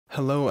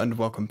Hello and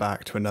welcome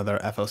back to another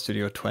FL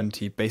Studio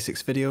 20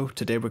 basics video.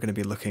 Today we're going to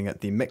be looking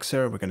at the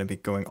mixer. We're going to be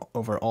going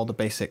over all the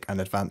basic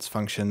and advanced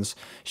functions,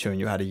 showing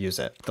you how to use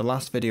it. The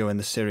last video in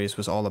the series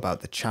was all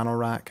about the channel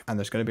rack, and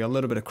there's going to be a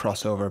little bit of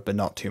crossover, but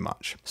not too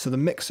much. So the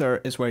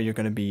mixer is where you're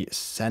going to be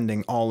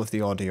sending all of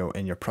the audio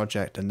in your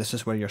project, and this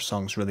is where your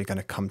song's really going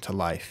to come to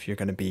life. You're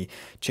going to be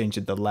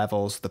changing the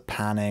levels, the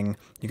panning,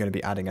 you're going to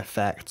be adding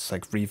effects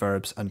like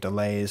reverbs and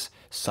delays,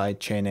 side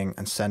chaining,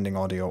 and sending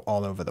audio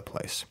all over the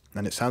place.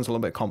 And it sounds a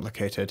little bit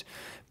complicated,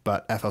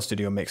 but FL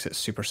Studio makes it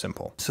super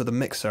simple. So the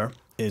mixer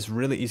is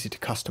really easy to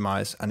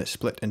customize, and it's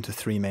split into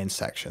three main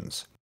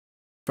sections.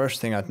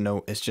 First thing I'd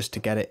note is just to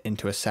get it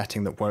into a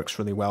setting that works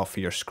really well for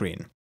your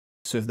screen.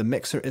 So if the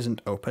mixer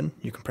isn't open,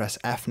 you can press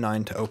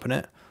F9 to open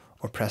it,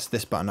 or press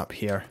this button up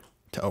here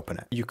to open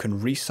it. You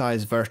can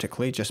resize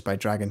vertically just by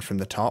dragging from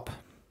the top,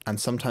 and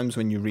sometimes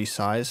when you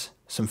resize,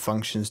 some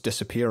functions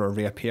disappear or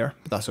reappear,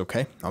 but that's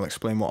okay. I'll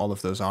explain what all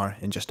of those are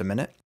in just a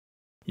minute.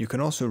 You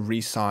can also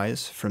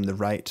resize from the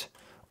right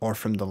or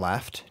from the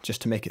left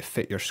just to make it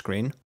fit your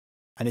screen.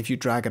 And if you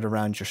drag it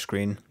around your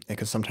screen, it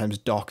can sometimes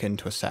dock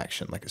into a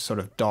section, like it's sort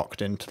of docked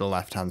into the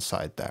left-hand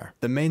side there.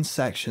 The main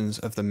sections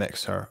of the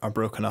mixer are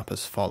broken up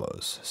as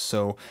follows.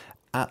 So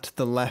at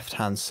the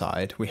left-hand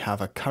side, we have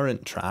a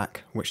current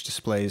track, which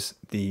displays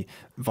the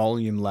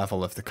volume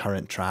level of the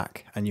current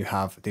track, and you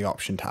have the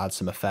option to add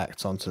some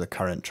effects onto the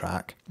current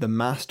track. The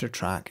master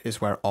track is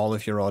where all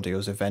of your audio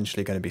is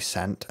eventually going to be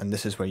sent, and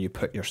this is where you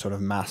put your sort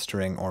of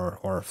mastering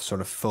or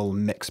sort of full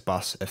mix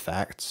bus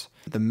effects.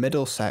 The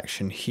middle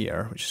section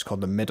here, which is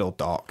called the middle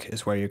dock,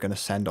 is where you're going to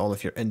send all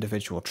of your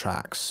individual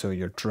tracks, so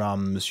your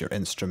drums, your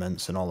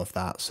instruments, and all of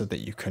that, so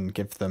that you can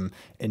give them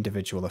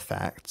individual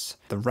effects.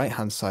 The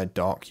right-hand side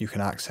dock you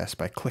can access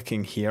by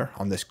clicking here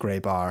on this grey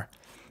bar,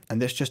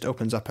 and this just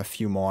opens up a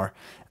few more,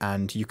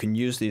 and you can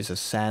use these as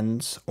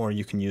sends, or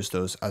you can use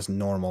those as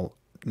normal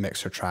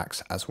mixer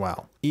tracks as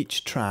well.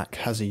 Each track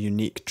has a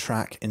unique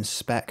track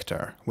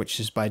inspector, which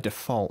is by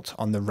default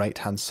on the right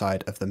hand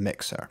side of the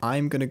mixer.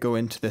 I'm going to go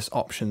into this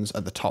options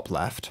at the top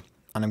left,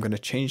 and I'm going to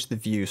change the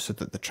view so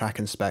that the track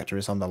inspector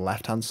is on the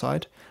left hand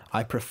side.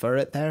 I prefer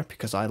it there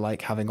because I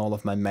like having all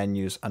of my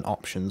menus and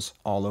options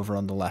all over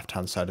on the left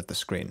hand side of the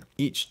screen.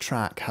 Each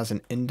track has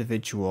an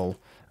individual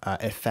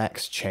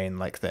effects chain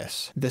like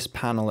this. This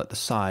panel at the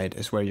side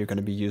is where you're going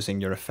to be using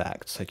your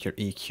effects, like your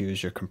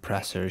EQs, your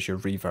compressors, your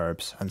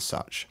reverbs, and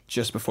such.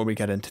 Just before we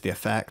get into the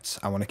effects,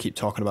 I want to keep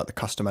talking about the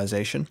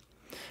customization.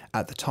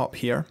 At the top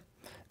here,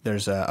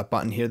 there's a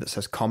button here that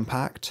says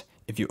compact.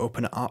 If you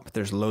open it up,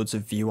 there's loads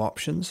of view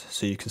options,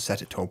 so you can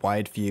set it to a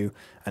wide view,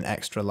 an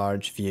extra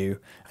large view,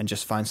 and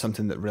just find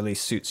something that really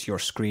suits your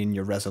screen,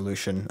 your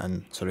resolution,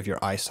 and sort of your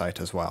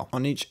eyesight as well.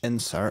 On each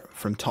insert,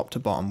 from top to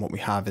bottom, what we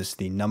have is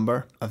the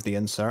number of the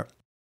insert.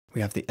 We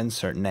have the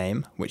insert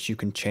name, which you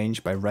can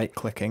change by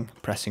right-clicking,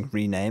 pressing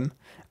rename,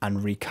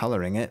 and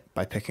recoloring it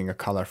by picking a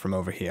color from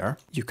over here.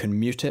 You can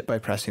mute it by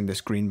pressing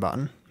this green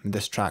button.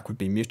 This track would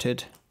be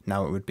muted.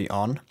 Now it would be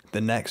on.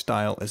 The next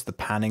dial is the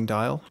panning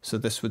dial, so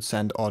this would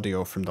send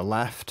audio from the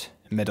left,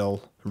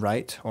 middle,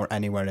 right, or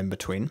anywhere in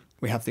between.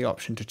 We have the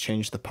option to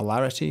change the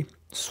polarity,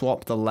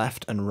 swap the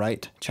left and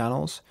right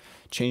channels,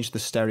 change the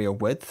stereo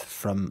width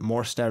from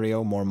more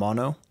stereo, more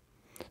mono,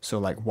 so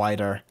like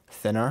wider,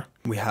 thinner.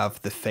 We have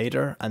the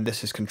fader, and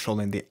this is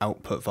controlling the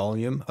output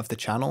volume of the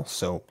channel,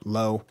 so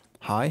low,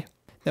 high.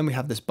 Then we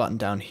have this button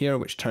down here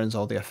which turns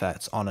all the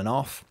effects on and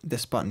off.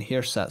 This button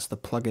here sets the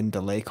plugin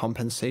delay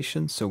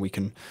compensation, so we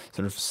can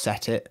sort of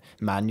set it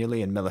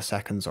manually in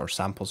milliseconds or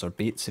samples or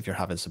beats if you're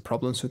having some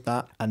problems with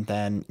that. And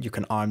then you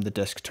can arm the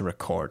disc to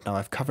record. Now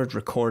I've covered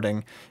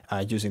recording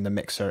using the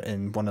mixer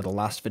in one of the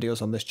last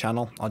videos on this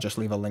channel. I'll just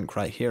leave a link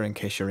right here in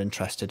case you're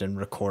interested in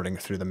recording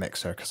through the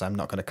mixer, because I'm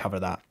not going to cover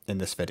that in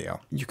this video.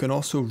 You can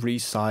also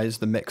resize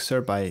the mixer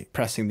by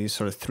pressing these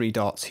sort of three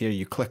dots here.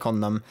 You click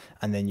on them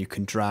and then you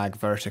can drag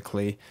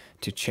vertically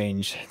to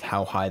change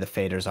how high the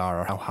faders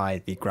are or how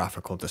high the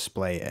graphical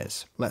display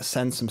is. Let's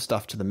send some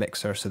stuff to the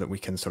mixer so that we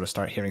can sort of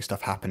start hearing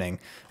stuff happening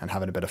and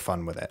having a bit of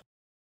fun with it.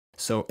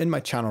 So in my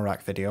channel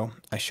rack video,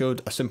 I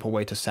showed a simple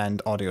way to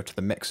send audio to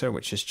the mixer,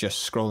 which is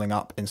just scrolling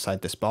up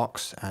inside this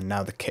box, and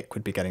now the kick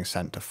would be getting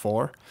sent to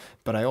 4.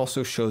 But I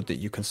also showed that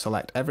you can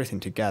select everything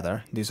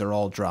together. These are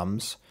all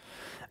drums.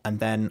 And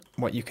then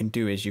what you can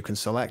do is you can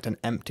select an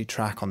empty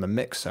track on the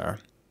mixer,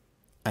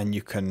 and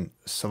you can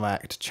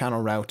select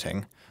channel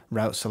routing,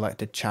 route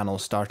selected channel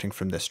starting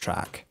from this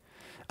track,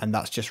 and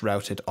that's just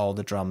routed all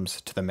the drums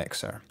to the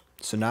mixer.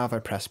 So now if I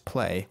press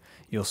play,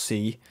 you'll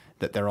see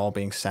that they're all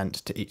being sent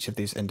to each of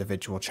these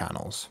individual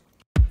channels.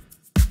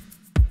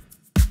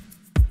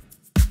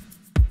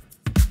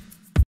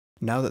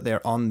 Now that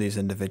they're on these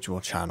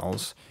individual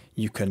channels,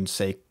 you can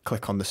say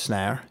click on the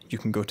snare, you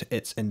can go to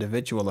its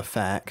individual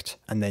effect,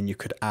 and then you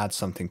could add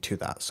something to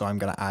that. So I'm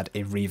going to add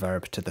a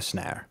reverb to the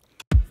snare.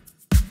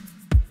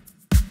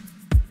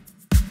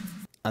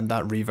 and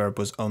that reverb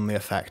was only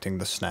affecting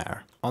the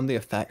snare. On the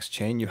effects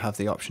chain, you have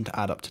the option to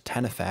add up to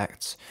 10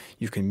 effects.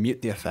 You can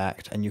mute the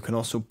effect, and you can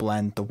also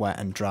blend the wet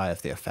and dry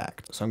of the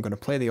effect. So I'm going to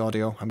play the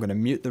audio, I'm going to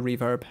mute the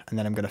reverb, and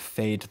then I'm going to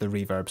fade the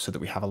reverb so that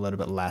we have a little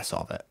bit less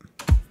of it.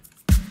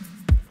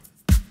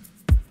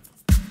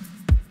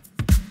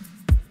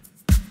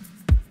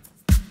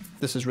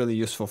 This is really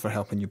useful for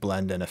helping you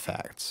blend in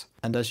effects.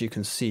 And as you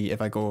can see,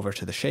 if I go over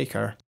to the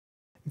shaker,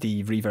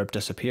 the reverb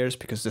disappears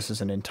because this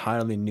is an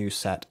entirely new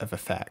set of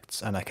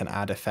effects, and I can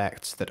add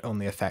effects that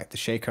only affect the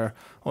shaker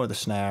or the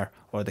snare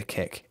or the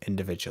kick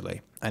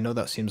individually. I know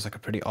that seems like a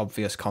pretty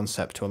obvious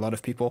concept to a lot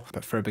of people,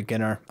 but for a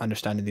beginner,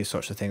 understanding these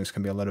sorts of things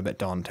can be a little bit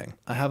daunting.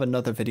 I have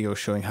another video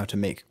showing how to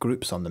make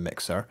groups on the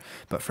mixer,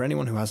 but for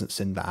anyone who hasn't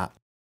seen that,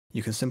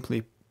 you can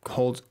simply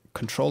hold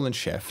Control and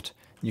Shift.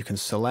 You can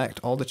select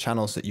all the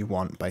channels that you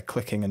want by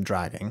clicking and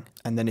dragging,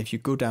 and then if you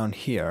go down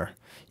here,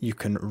 you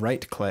can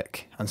right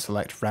click and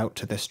select route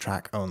to this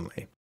track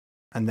only.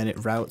 And then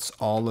it routes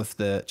all of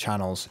the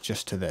channels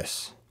just to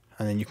this.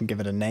 And then you can give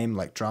it a name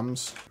like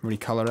drums,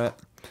 recolor it,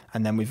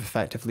 and then we've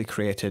effectively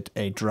created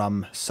a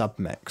drum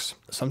submix.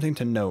 Something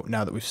to note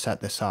now that we've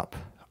set this up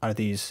are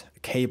these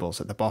cables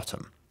at the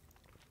bottom.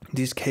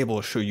 These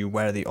cables show you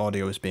where the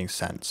audio is being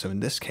sent. So in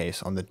this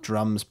case, on the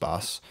drums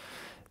bus,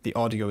 the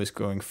audio is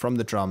going from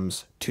the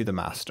drums to the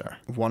master.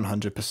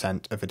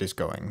 100% of it is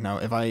going. Now,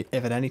 if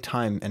at any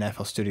time in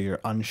FL Studio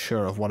you're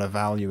unsure of what a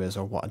value is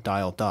or what a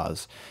dial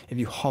does, if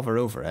you hover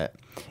over it,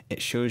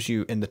 it shows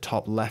you in the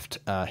top left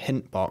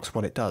hint box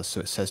what it does.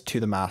 So it says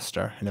to the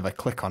master, and if I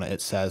click on it,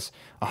 it says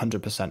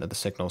 100% of the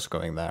signal's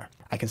going there.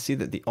 I can see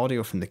that the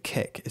audio from the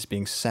kick is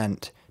being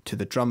sent to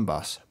the drum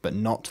bus, but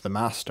not to the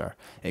master.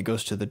 It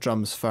goes to the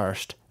drums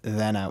first,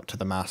 then out to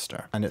the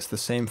master. And it's the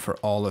same for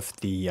all of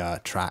the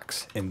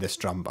tracks in this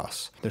drum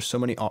bus. There's so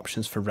many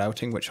options for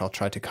routing, which I'll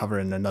try to cover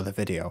in another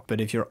video. But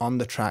if you're on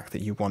the track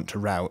that you want to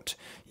route,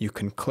 you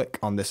can click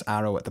on this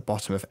arrow at the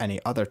bottom of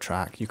any other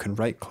track. You can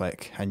right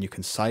click and you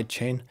can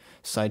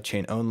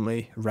sidechain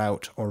only,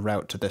 route, or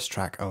route to this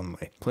track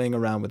only. Playing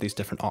around with these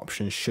different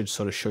options should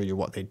sort of show you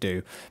what they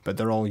do, but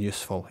they're all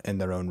useful in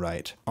their own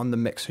right. On the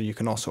mixer, you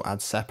can also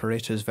add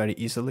separators very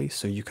easily.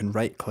 So you can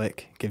right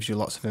click, gives you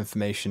lots of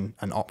information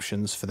and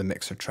options for the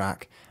mixer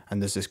track,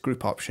 and there's this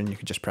group option. You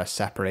can just press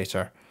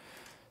separator,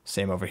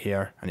 same over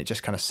here, and it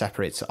just kind of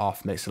separates it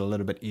off, makes it a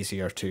little bit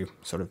easier to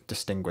sort of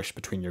distinguish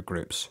between your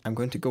groups. I'm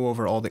going to go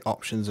over all the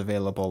options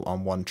available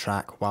on one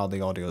track while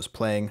the audio is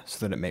playing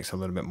so that it makes a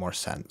little bit more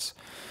sense.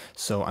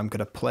 So I'm going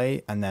to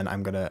play and then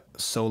I'm going to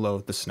solo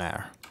the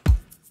snare.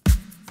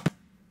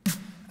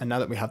 And now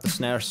that we have the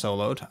snare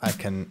soloed, I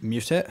can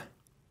mute it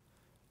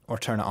or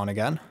turn it on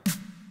again.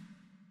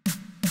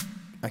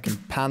 I can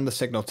pan the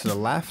signal to the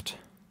left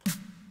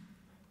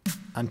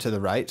and to the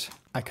right.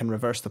 I can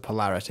reverse the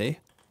polarity.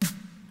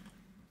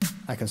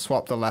 I can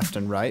swap the left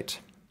and right.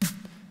 And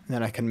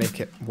then I can make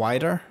it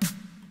wider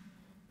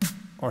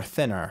or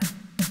thinner.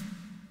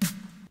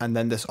 And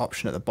then this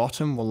option at the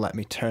bottom will let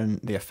me turn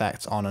the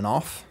effects on and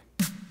off.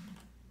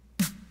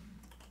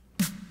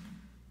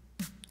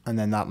 And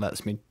then that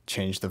lets me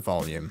change the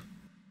volume.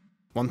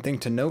 One thing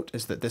to note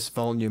is that this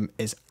volume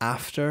is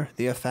after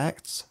the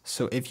effects.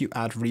 So if you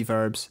add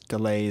reverbs,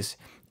 delays,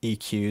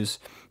 EQs,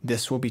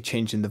 this will be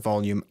changing the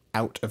volume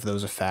out of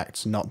those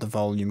effects, not the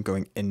volume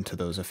going into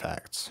those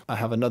effects. I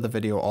have another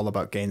video all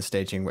about gain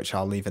staging, which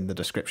I'll leave in the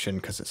description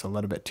because it's a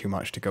little bit too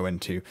much to go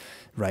into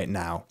right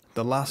now.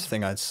 The last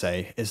thing I'd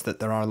say is that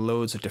there are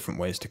loads of different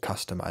ways to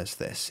customize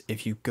this.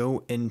 If you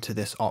go into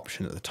this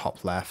option at the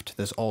top left,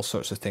 there's all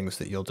sorts of things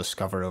that you'll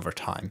discover over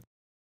time.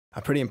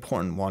 A pretty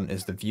important one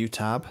is the view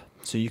tab.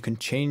 So you can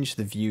change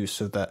the view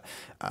so that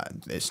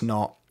it's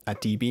not a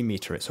dB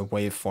meter, it's a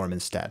waveform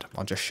instead.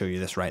 I'll just show you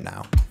this right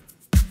now.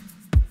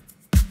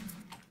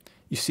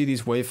 You see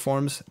these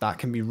waveforms? That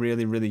can be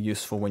really, really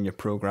useful when you're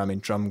programming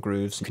drum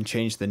grooves. You can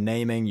change the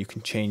naming, you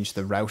can change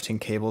the routing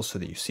cables so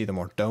that you see them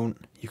or don't.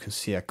 You can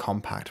see a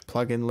compact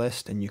plugin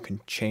list, and you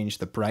can change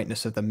the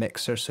brightness of the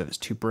mixer. So if it's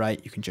too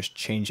bright, you can just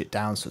change it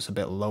down so it's a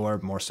bit lower,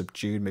 more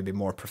subdued, maybe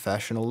more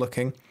professional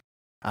looking.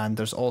 And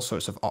there's all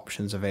sorts of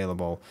options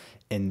available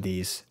in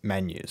these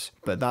menus.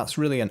 But that's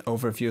really an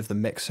overview of the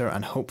mixer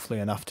and hopefully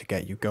enough to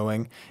get you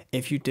going.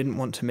 If you didn't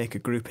want to make a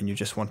group and you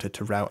just wanted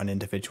to route an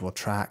individual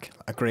track,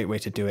 a great way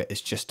to do it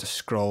is just to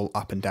scroll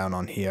up and down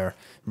on here,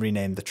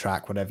 rename the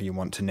track whatever you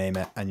want to name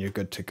it, and you're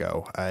good to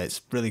go.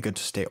 It's really good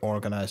to stay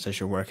organized as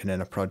you're working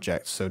in a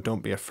project, so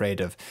don't be afraid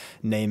of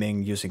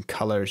naming, using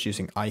colors,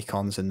 using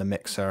icons in the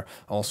mixer,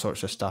 all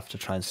sorts of stuff to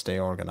try and stay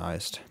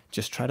organized.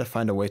 Just try to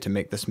find a way to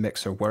make this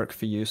mixer work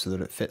for you so that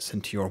it fits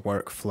into your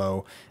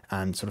workflow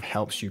and sort of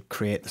helps you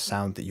create the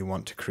sound that you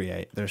want to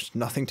create. There's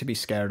nothing to be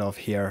scared of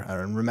here,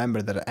 and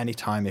remember that at any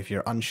time if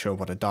you're unsure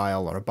what a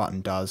dial or a button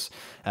does,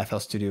 FL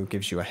Studio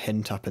gives you a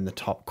hint up in the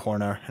top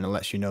corner and it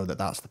lets you know that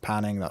that's the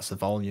panning, that's the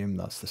volume,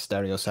 that's the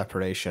stereo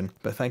separation.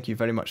 But thank you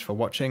very much for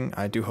watching.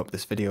 I do hope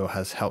this video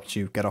has helped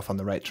you get off on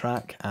the right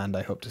track, and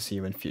I hope to see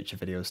you in future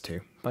videos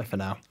too. Bye for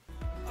now.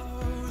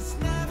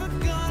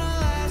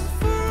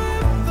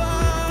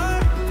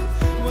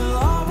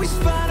 Always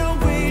find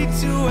a way.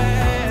 to end.